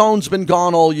 Mark Stone's been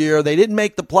gone all year. They didn't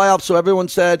make the playoffs, so everyone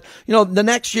said, the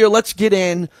next year, let's get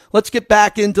in. Let's get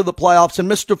back into the playoffs. And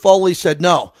Mr. Foley said,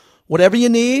 no, whatever you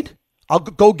need, I'll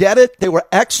go get it. They were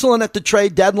excellent at the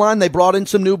trade deadline. They brought in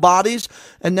some new bodies.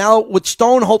 And now with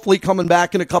Stone hopefully coming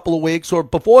back in a couple of weeks or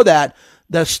before that,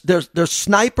 their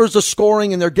snipers are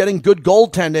scoring and they're getting good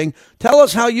goaltending. Tell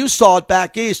us how you saw it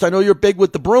back east. I know you're big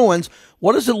with the Bruins.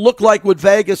 What does it look like with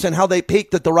Vegas and how they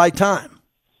peaked at the right time?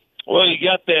 Well, you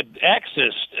got that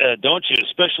access, don't you?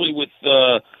 Especially with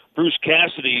Bruce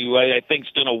Cassidy, who I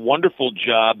think's done a wonderful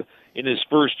job in his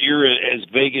first year as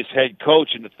Vegas head coach.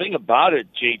 And the thing about it,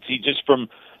 JT, just from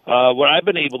what I've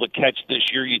been able to catch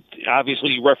this year, you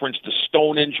referenced the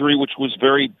Stone injury, which was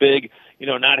very big.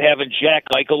 Not having Jack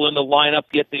Eichel in the lineup,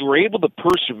 yet they were able to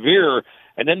persevere.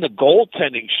 And then the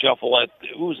goaltending shuffle, like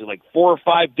 4 or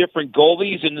 5 different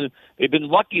goalies, and they've been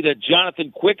lucky that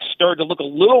Jonathan Quick started to look a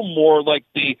little more like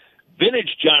the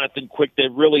vintage Jonathan Quick that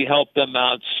really helped them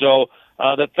out. So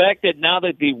the fact that now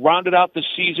that they rounded out the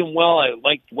season well, I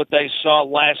liked what I saw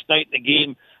last night in the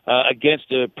game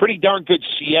against a pretty darn good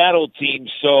Seattle team.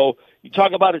 So you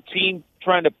talk about a team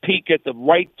trying to peak at the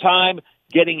right time,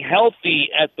 getting healthy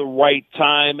at the right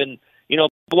time. And,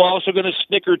 people are also going to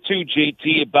snicker too,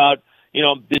 JT, about,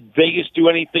 did Vegas do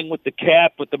anything with the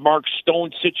cap, with the Mark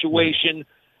Stone situation?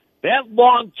 That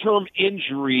long-term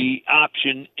injury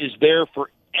option is there for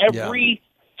every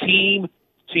team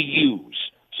to use.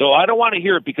 So I don't want to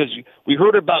hear it because we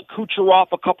heard about Kucherov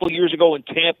a couple of years ago in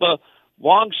Tampa.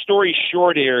 Long story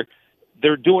short here,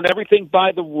 they're doing everything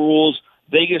by the rules.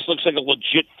 Vegas looks like a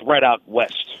legit threat out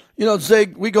west.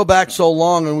 Zig, we go back so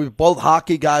long, and we're both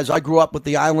hockey guys. I grew up with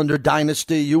the Islander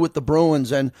dynasty, you with the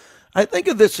Bruins, and I think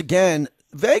of this again.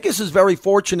 Vegas is very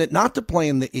fortunate not to play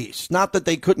in the East. Not that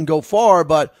they couldn't go far,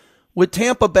 but with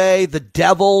Tampa Bay, the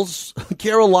Devils,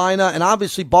 Carolina, and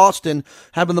obviously Boston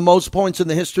having the most points in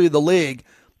the history of the league,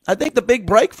 I think the big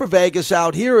break for Vegas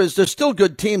out here is there's still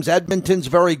good teams. Edmonton's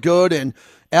very good, and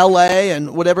L.A.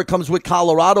 and whatever comes with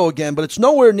Colorado again, but it's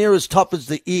nowhere near as tough as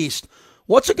the East.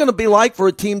 What's it going to be like for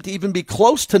a team to even be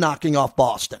close to knocking off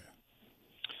Boston?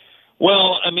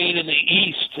 Well, in the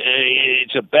East,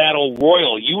 it's a battle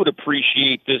royal. You would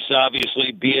appreciate this,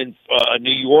 obviously, being a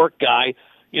New York guy.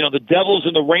 The Devils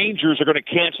and the Rangers are going to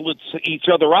cancel each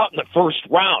other out in the first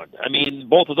round.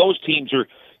 Both of those teams are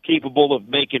capable of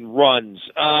making runs.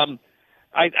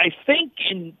 I think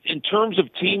in terms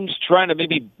of teams trying to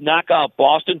maybe knock out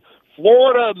Boston,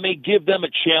 Florida may give them a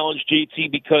challenge,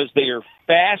 JT, because they are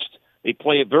fast. They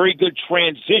play a very good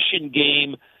transition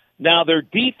game. Now, their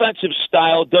defensive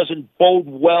style doesn't bode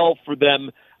well for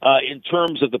them in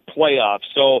terms of the playoffs.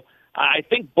 So I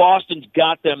think Boston's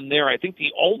got them there. I think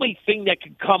the only thing that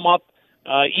could come up,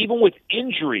 even with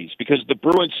injuries, because the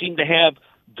Bruins seem to have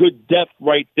good depth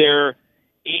right there,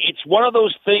 it's one of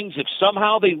those things, if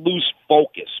somehow they lose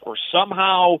focus or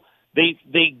somehow they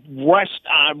rest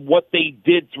on what they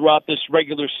did throughout this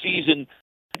regular season,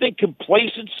 I think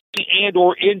complacency and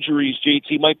or injuries,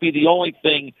 JT, might be the only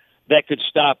thing that could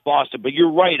stop Boston. But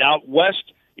you're right, out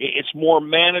west, it's more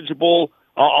manageable,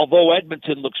 although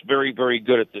Edmonton looks very, very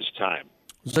good at this time.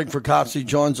 Zig Fracassi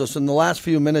joins us. In the last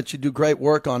few minutes, you do great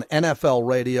work on NFL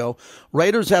radio.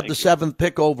 Raiders have the 7th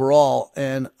pick overall,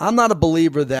 and I'm not a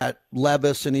believer that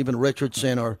Levis and even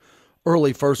Richardson are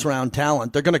early first-round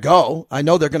talent. They're going to go. I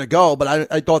know they're going to go,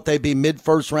 but I thought they'd be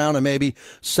mid-first round and maybe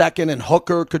second, and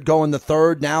Hooker could go in the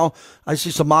third. Now I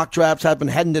see some mock drafts having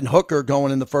Hendon Hooker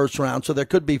going in the first round, so there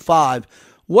could be 5.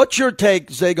 What's your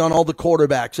take, Zig, on all the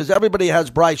quarterbacks? As everybody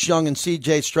has Bryce Young and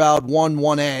C.J. Stroud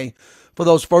 1A for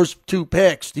those first 2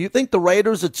 picks, do you think the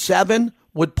Raiders at 7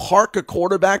 would park a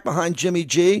quarterback behind Jimmy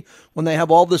G when they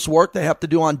have all this work they have to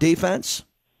do on defense?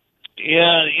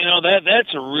 Yeah,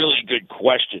 that's a really good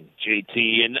question,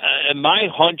 JT. And my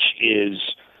hunch is,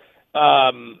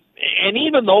 and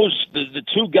even the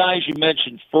 2 guys you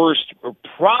mentioned first are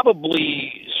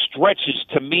probably stretches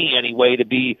to me anyway to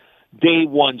be day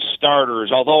one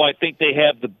starters, although I think they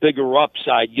have the bigger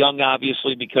upside. Young,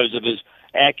 obviously, because of his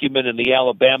acumen in the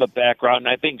Alabama background, and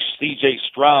I think C.J.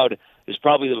 Stroud is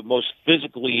probably the most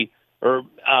physically, or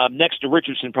next to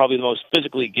Richardson, probably the most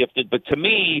physically gifted. But to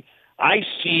me, I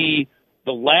see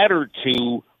the latter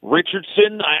 2,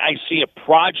 Richardson, I see a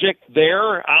project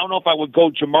there. I don't know if I would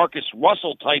go Jamarcus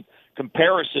Russell type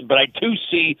comparison, but I do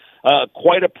see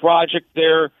quite a project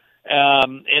there.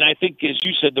 And I think, as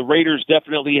you said, the Raiders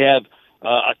definitely have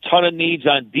a ton of needs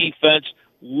on defense.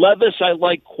 Levis I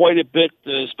like quite a bit,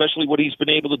 especially what he's been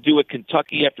able to do at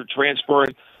Kentucky after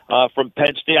transferring from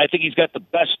Penn State. I think he's got the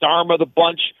best arm of the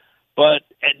bunch. But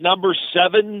at number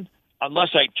 7, unless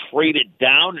I trade it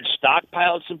down and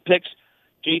stockpile some picks,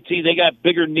 JT, they got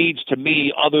bigger needs to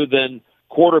me other than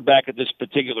quarterback at this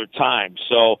particular time.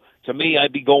 So to me,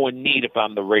 I'd be going need if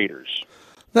I'm the Raiders.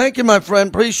 Thank you, my friend.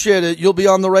 Appreciate it. You'll be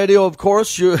on the radio, of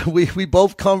course. We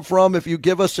both come from, if you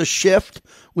give us a shift,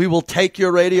 we will take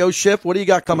your radio shift. What do you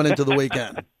got coming into the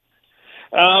weekend?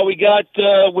 We got,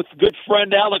 with good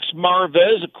friend Alex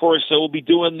Marvez, of course, we'll be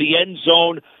doing the End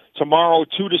Zone tomorrow,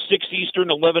 2 to 6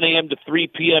 Eastern, 11 a.m. to 3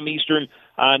 p.m. Eastern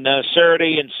on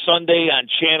Saturday and Sunday on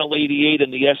Channel 88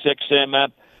 and the SXM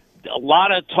app. A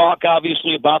lot of talk,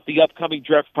 obviously, about the upcoming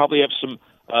draft. Probably have some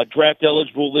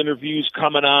draft-eligible interviews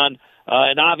coming on.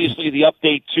 And obviously the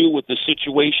update, too, with the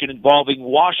situation involving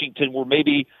Washington, where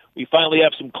maybe we finally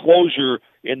have some closure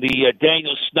in the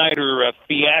Daniel Snyder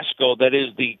fiasco that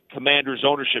is the Commanders'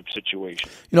 ownership situation.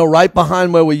 You know, right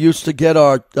behind where we used to get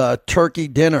our turkey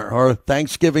dinner, or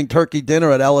Thanksgiving turkey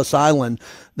dinner at Ellis Island,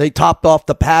 they topped off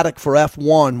the paddock for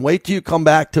F1. Wait till you come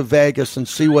back to Vegas and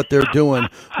see what they're doing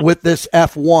with this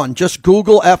F1. Just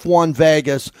Google F1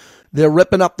 Vegas. They're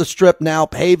ripping up the strip now,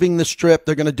 paving the strip.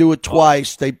 They're going to do it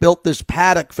twice. They built this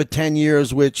paddock for 10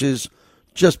 years, which is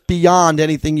just beyond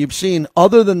anything you've seen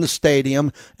other than the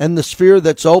stadium and the sphere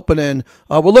that's opening.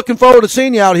 We're looking forward to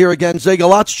seeing you out here again, Zig. A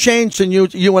lot's changed in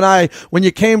you and I when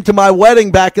you came to my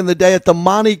wedding back in the day at the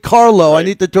Monte Carlo. I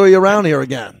need to tour you around here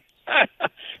again.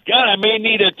 God, I may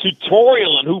need a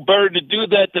tutorial on who better to do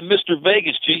that than Mr.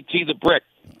 Vegas, JT the Brick.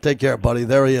 Take care, buddy.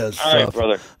 There he is. All right,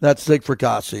 brother. That's Zig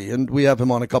Fracassi, and we have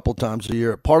him on a couple times a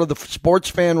year. Part of the Sports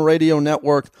Fan Radio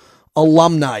Network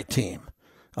alumni team.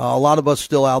 A lot of us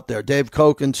still out there. Dave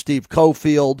Kochen, Steve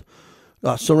Cofield,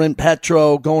 Sorin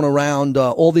Petro, going around,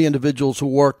 all the individuals who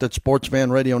worked at Sports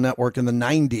Fan Radio Network in the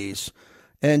 90s.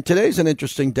 And today's an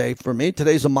interesting day for me.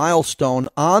 Today's a milestone.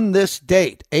 On this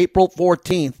date, April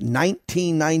 14th,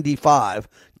 1995,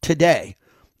 today,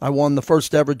 I won the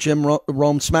first ever Jim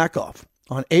Rome Smack-Off.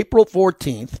 On April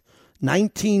 14th,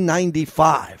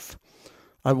 1995,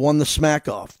 I won the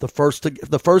Smack-Off, the first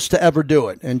to ever do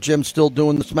it. And Jim's still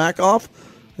doing the Smack-Off,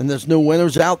 and there's new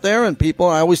winners out there, and people,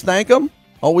 I always thank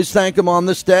them on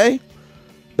this day.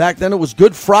 Back then it was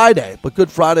Good Friday, but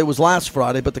Good Friday was last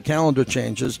Friday, but the calendar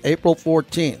changes, April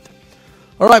 14th.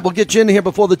 All right, we'll get you in here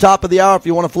before the top of the hour if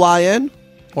you want to fly in,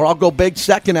 or I'll go big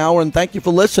second hour, and thank you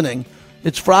for listening.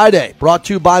 It's Friday, brought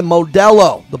to you by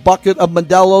Modelo. The bucket of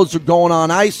Modelos are going on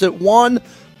ice at 1.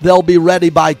 They'll be ready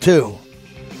by 2.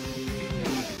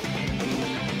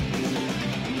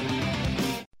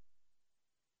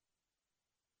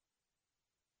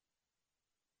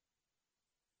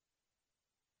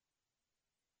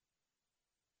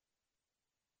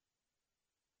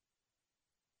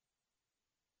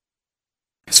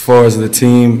 As far as the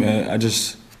team, I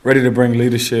just ready to bring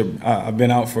leadership. I've been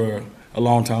out for a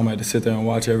long time. I had to sit there and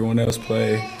watch everyone else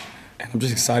play. And I'm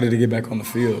just excited to get back on the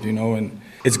field, and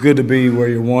it's good to be where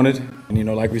you're wanted.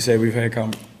 And, like we said, we've had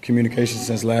communication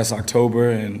since last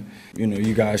October, and,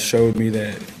 you guys showed me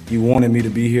that you wanted me to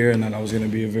be here and that I was going to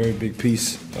be a very big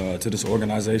piece to this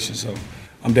organization. So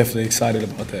I'm definitely excited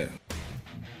about that.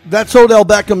 That's Odell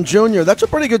Beckham Jr. That's a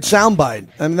pretty good soundbite.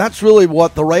 I mean, that's really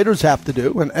what the Raiders have to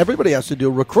do, and everybody has to do,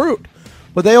 recruit.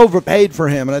 But they overpaid for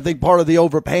him, and I think part of the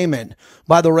overpayment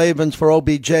by the Ravens for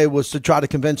OBJ was to try to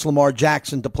convince Lamar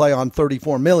Jackson to play on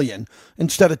 $34 million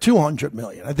instead of $200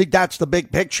 million. I think that's the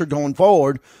big picture going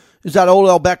forward, is that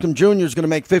Odell Beckham Jr. is going to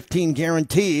make $15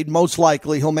 guaranteed. Most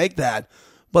likely he'll make that.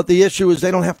 But the issue is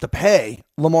they don't have to pay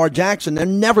Lamar Jackson. They're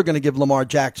never going to give Lamar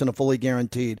Jackson a fully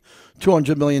guaranteed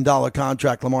 $200 million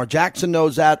contract. Lamar Jackson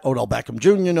knows that. Odell Beckham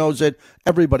Jr. knows it.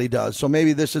 Everybody does. So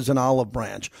maybe this is an olive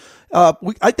branch.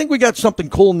 I think we got something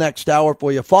cool next hour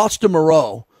for you. Foster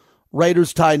Moreau,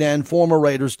 Raiders tight end, former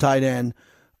Raiders tight end,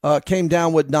 came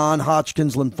down with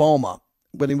non-Hodgkin's lymphoma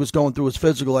when he was going through his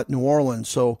physical at New Orleans.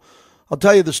 So I'll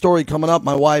tell you the story coming up.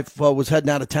 My wife was heading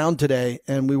out of town today,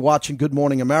 and we were watching Good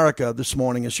Morning America this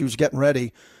morning as she was getting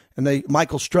ready, and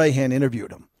Michael Strahan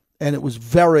interviewed him, and it was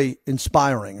very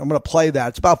inspiring. I'm going to play that.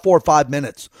 It's about 4 or 5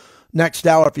 minutes. Next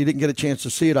hour, if you didn't get a chance to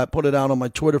see it, I put it out on my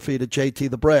Twitter feed at JT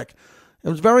the Brick. It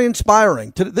was very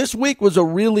inspiring. This week was a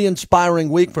really inspiring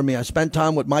week for me. I spent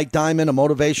time with Mike Diamond, a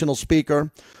motivational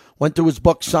speaker, went to his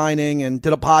book signing and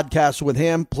did a podcast with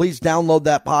him. Please download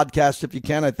that podcast if you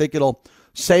can. I think it'll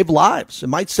save lives. It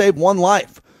might save one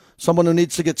life. someone who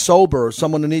needs to get sober, or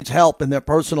someone who needs help in their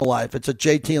personal life, it's at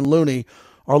JT and Looney,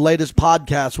 our latest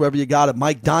podcast, wherever you got it.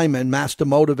 Mike Diamond, master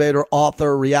motivator,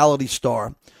 author, reality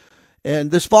star. And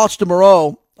this Foster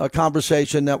Moreau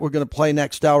conversation that we're going to play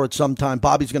next hour at some time,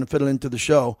 Bobby's going to fit it into the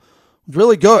show, was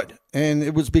really good. And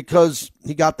it was because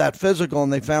he got that physical,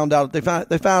 and they found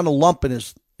a lump in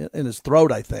his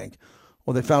throat, I think,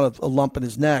 or they found a lump in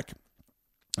his neck,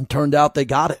 and turned out they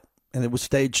got it, and it was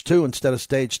stage 2 instead of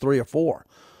stage 3 or 4.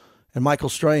 And Michael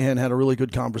Strahan had a really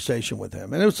good conversation with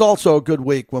him. And it was also a good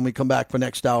week when we come back for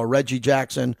next hour. Reggie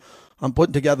Jackson, I'm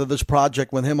putting together this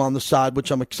project with him on the side,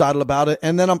 which I'm excited about it.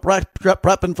 And then I'm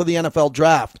prepping for the NFL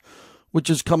draft, which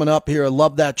is coming up here. I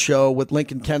love that show with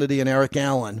Lincoln Kennedy and Eric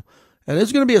Allen. And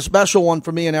it's going to be a special one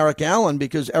for me and Eric Allen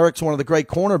because Eric's one of the great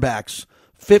cornerbacks.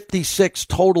 56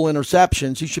 total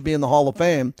interceptions. He should be in the Hall of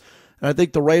Fame. And I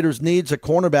think the Raiders' needs at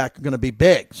cornerback are going to be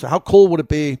big. So how cool would it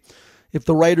be if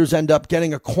the Raiders end up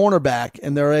getting a cornerback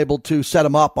and they're able to set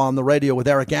him up on the radio with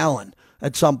Eric Allen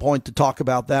at some point to talk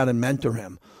about that and mentor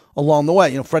him along the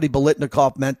way? You know, Freddie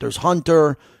Bolitnikoff mentors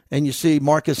Hunter, and you see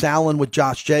Marcus Allen with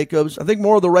Josh Jacobs. I think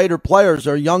more of the Raider players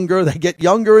are younger. They get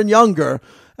younger and younger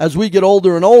as we get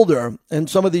older and older, and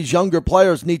some of these younger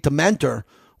players need to mentor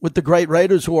with the great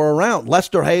Raiders who are around.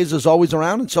 Lester Hayes is always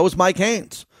around, and so is Mike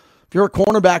Haynes. If you're a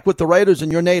cornerback with the Raiders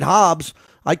and you're Nate Hobbs,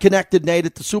 I connected Nate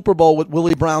at the Super Bowl with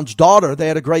Willie Brown's daughter. They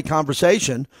had a great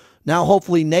conversation. Now,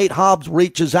 hopefully, Nate Hobbs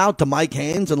reaches out to Mike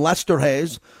Haynes and Lester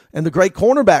Hayes and the great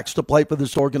cornerbacks to play for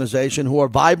this organization who are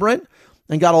vibrant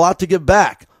and got a lot to give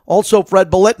back. Also,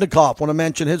 Fred Bolitnikoff, want to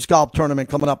mention his golf tournament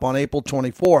coming up on April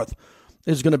 24th,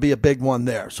 is going to be a big one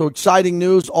there. So exciting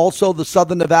news. Also, the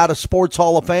Southern Nevada Sports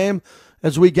Hall of Fame.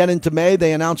 As we get into May,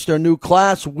 they announced their new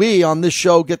class. We, on this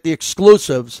show, get the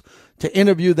exclusives to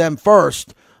interview them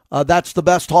first. That's the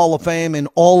best Hall of Fame in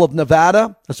all of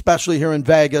Nevada, especially here in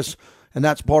Vegas, and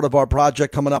that's part of our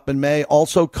project coming up in May.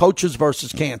 Also, Coaches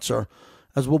versus Cancer,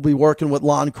 as we'll be working with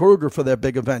Lon Kruger for their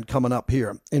big event coming up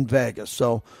here in Vegas.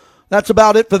 So that's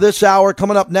about it for this hour.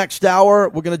 Coming up next hour,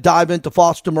 we're going to dive into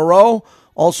Foster Moreau.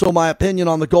 Also, my opinion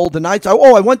on the Golden Knights. I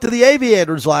went to the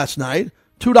Aviators last night,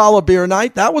 $2 beer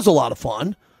night. That was a lot of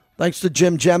fun. Thanks to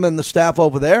Jim Gemma and the staff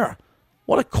over there.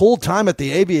 What a cool time at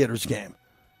the Aviators game.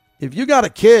 If you got a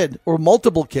kid or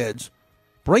multiple kids,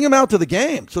 bring them out to the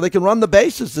game so they can run the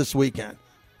bases this weekend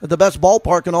at the best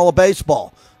ballpark in all of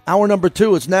baseball. Hour number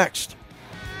 2 is next.